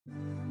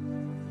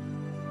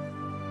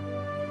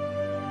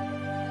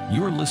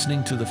You're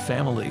listening to the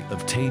family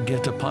of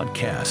Taygeta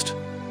Podcast.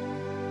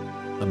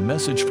 A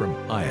message from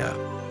Aya.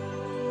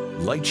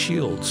 Light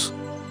Shields.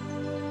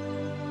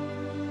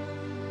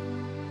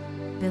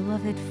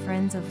 Beloved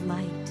friends of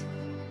light,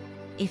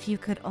 if you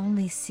could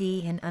only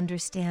see and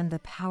understand the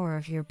power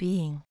of your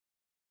being.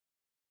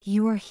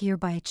 You are here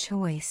by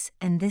choice,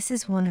 and this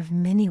is one of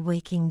many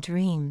waking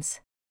dreams.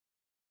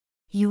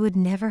 You would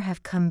never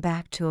have come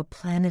back to a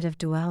planet of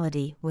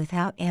duality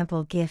without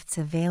ample gifts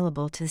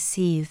available to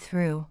see you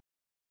through.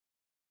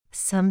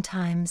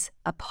 Sometimes,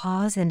 a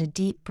pause and a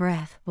deep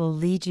breath will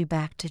lead you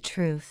back to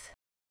truth.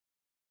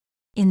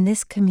 In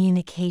this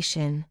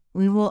communication,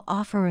 we will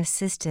offer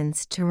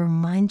assistance to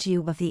remind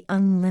you of the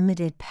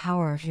unlimited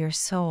power of your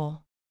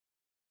soul.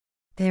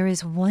 There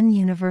is one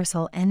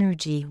universal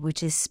energy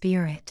which is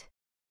spirit.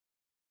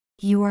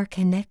 You are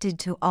connected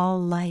to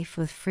all life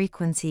with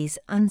frequencies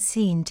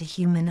unseen to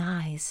human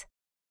eyes.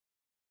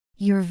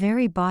 Your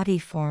very body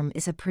form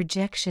is a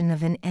projection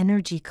of an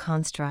energy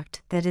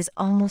construct that is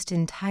almost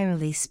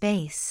entirely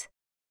space.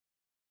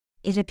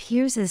 It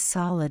appears as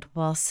solid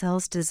while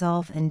cells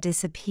dissolve and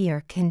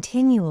disappear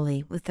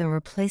continually with the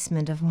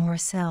replacement of more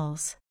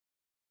cells.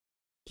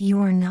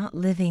 You are not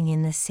living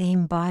in the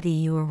same body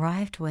you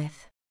arrived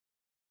with.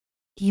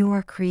 You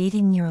are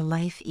creating your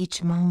life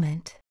each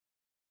moment.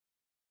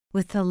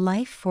 With the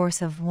life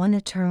force of one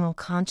eternal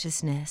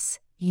consciousness,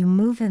 you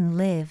move and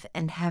live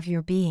and have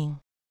your being.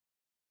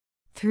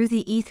 Through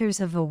the ethers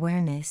of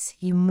awareness,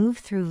 you move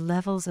through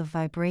levels of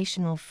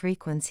vibrational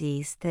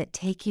frequencies that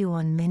take you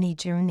on many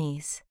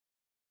journeys.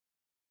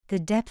 The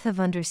depth of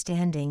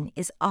understanding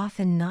is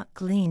often not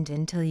gleaned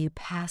until you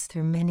pass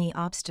through many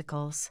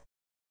obstacles.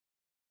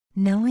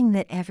 Knowing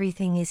that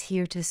everything is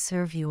here to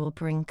serve you will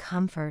bring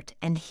comfort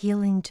and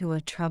healing to a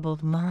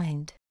troubled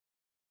mind.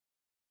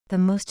 The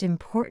most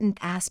important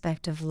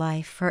aspect of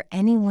life for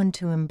anyone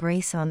to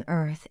embrace on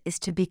earth is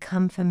to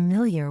become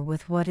familiar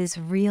with what is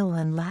real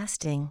and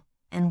lasting,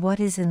 and what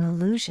is an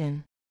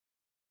illusion.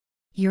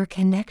 Your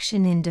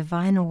connection in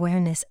divine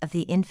awareness of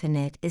the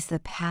infinite is the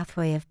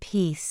pathway of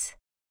peace.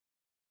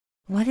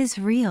 What is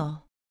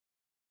real?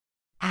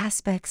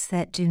 Aspects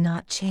that do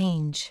not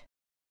change.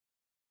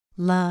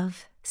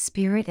 Love,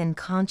 spirit, and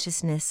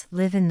consciousness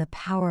live in the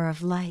power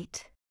of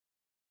light.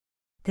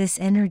 This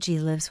energy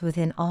lives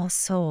within all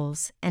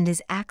souls and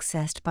is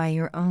accessed by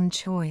your own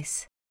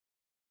choice.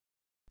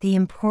 The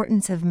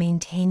importance of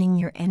maintaining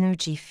your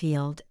energy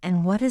field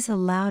and what is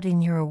allowed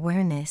in your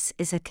awareness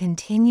is a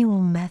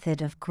continual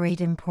method of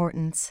great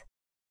importance.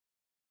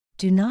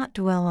 Do not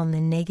dwell on the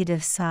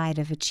negative side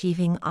of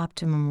achieving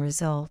optimum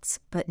results,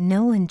 but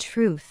know in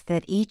truth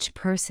that each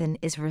person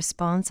is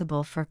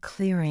responsible for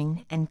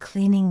clearing and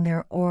cleaning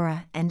their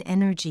aura and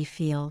energy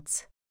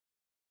fields.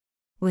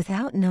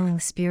 Without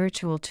knowing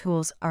spiritual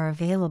tools are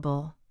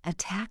available,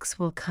 attacks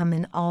will come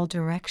in all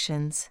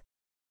directions.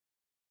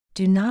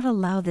 Do not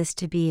allow this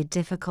to be a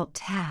difficult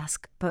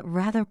task, but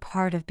rather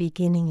part of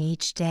beginning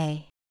each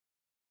day.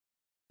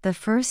 The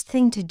first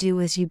thing to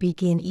do as you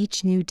begin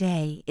each new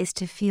day is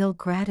to feel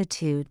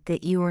gratitude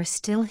that you are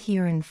still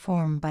here in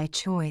form by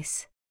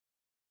choice.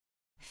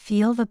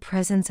 Feel the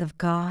presence of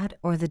God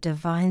or the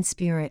Divine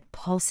Spirit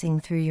pulsing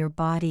through your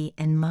body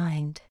and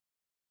mind.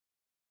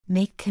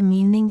 Make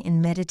communing and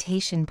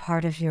meditation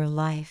part of your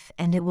life,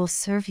 and it will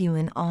serve you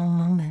in all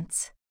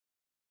moments.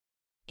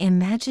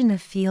 Imagine a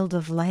field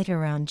of light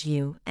around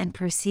you and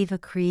perceive a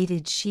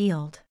created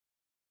shield.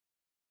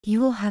 You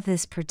will have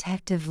this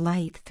protective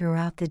light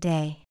throughout the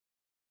day.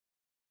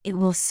 It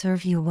will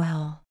serve you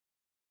well.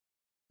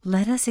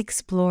 Let us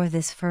explore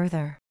this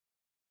further.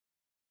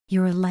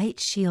 Your light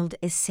shield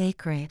is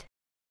sacred.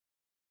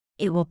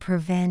 It will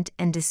prevent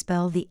and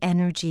dispel the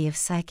energy of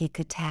psychic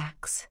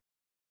attacks.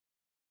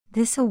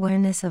 This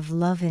awareness of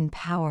love and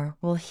power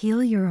will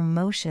heal your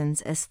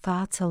emotions as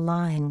thoughts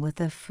align with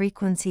the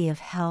frequency of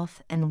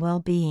health and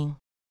well-being.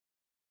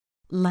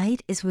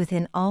 Light is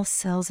within all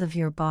cells of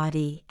your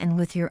body, and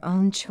with your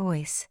own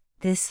choice,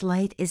 this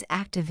light is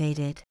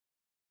activated.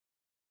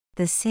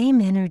 The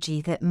same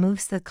energy that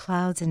moves the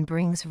clouds and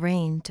brings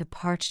rain to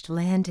parched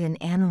land and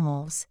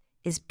animals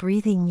is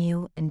breathing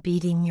you and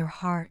beating your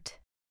heart.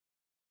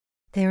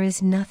 There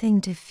is nothing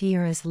to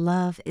fear as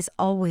love is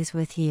always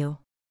with you.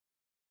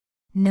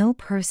 No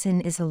person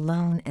is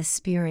alone as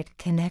spirit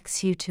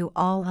connects you to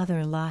all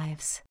other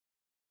lives.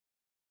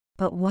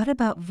 But what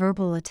about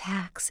verbal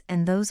attacks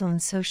and those on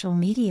social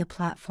media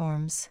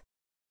platforms?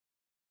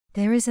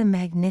 There is a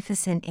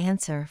magnificent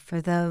answer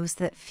for those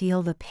that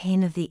feel the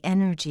pain of the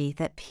energy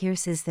that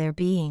pierces their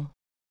being.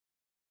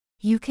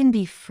 You can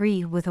be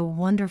free with a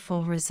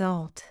wonderful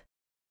result.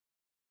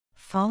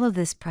 Follow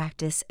this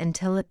practice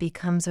until it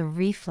becomes a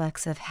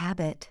reflex of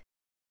habit.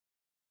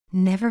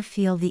 Never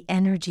feel the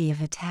energy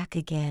of attack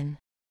again.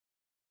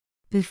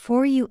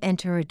 Before you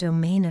enter a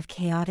domain of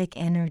chaotic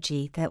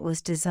energy that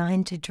was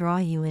designed to draw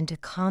you into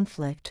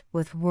conflict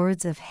with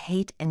words of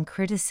hate and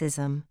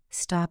criticism,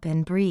 stop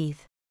and breathe.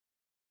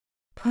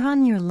 Put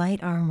on your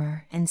light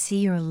armor and see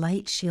your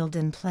light shield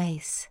in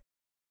place.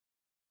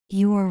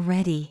 You are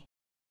ready.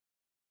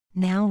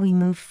 Now we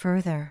move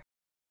further.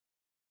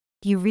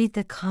 You read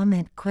the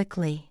comment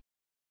quickly.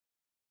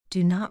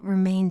 Do not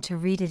remain to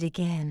read it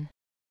again.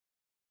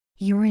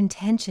 Your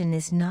intention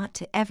is not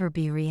to ever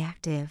be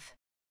reactive.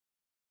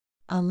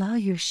 Allow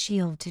your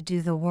shield to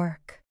do the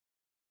work.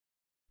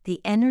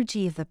 The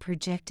energy of the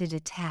projected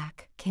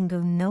attack can go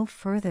no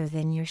further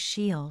than your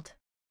shield.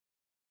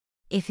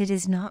 If it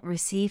is not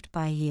received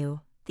by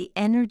you, the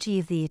energy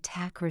of the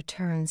attack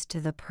returns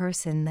to the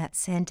person that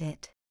sent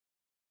it.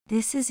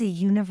 This is a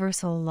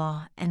universal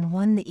law and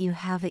one that you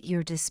have at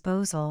your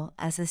disposal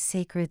as a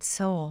sacred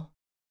soul.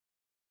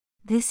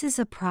 This is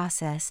a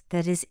process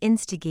that is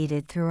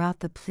instigated throughout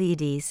the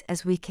Pleiades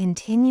as we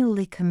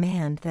continually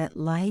command that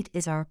light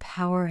is our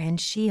power and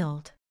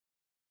shield.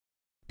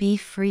 Be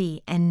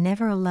free and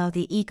never allow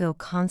the ego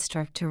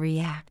construct to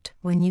react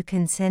when you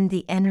can send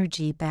the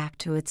energy back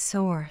to its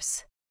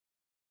source.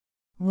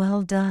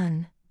 Well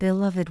done,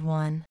 beloved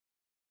one.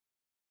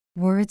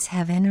 Words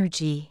have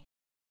energy.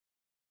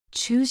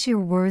 Choose your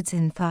words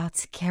and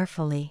thoughts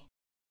carefully.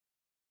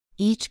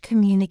 Each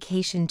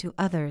communication to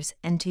others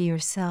and to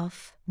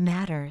yourself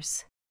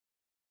matters.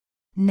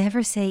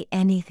 Never say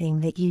anything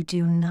that you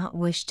do not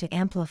wish to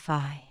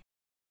amplify.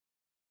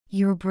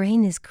 Your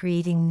brain is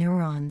creating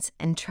neurons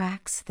and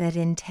tracks that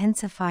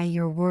intensify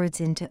your words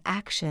into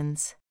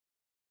actions.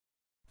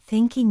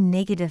 Thinking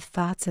negative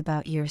thoughts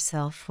about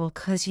yourself will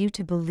cause you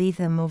to believe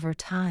them over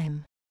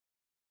time.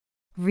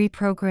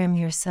 Reprogram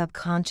your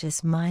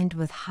subconscious mind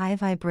with high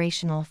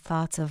vibrational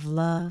thoughts of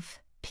love,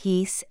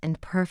 peace,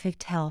 and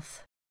perfect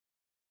health.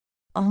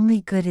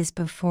 Only good is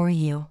before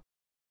you.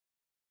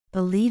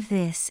 Believe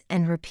this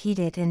and repeat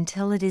it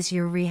until it is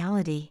your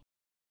reality.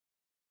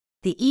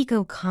 The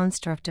ego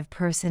construct of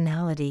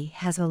personality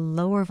has a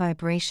lower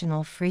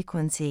vibrational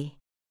frequency.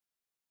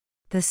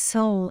 The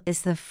soul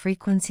is the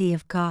frequency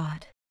of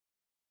God.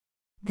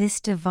 This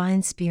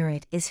divine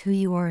spirit is who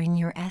you are in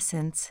your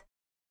essence.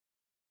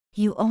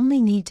 You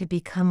only need to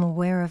become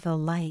aware of the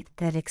light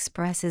that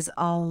expresses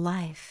all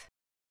life.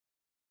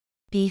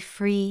 Be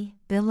free,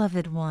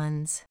 beloved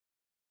ones.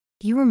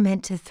 You are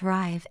meant to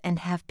thrive and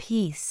have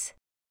peace.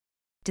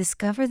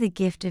 Discover the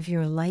gift of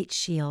your light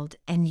shield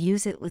and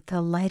use it with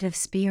the light of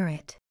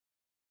spirit.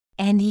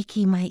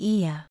 Aniki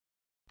Maia.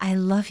 I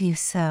love you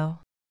so.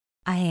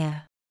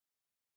 Aya.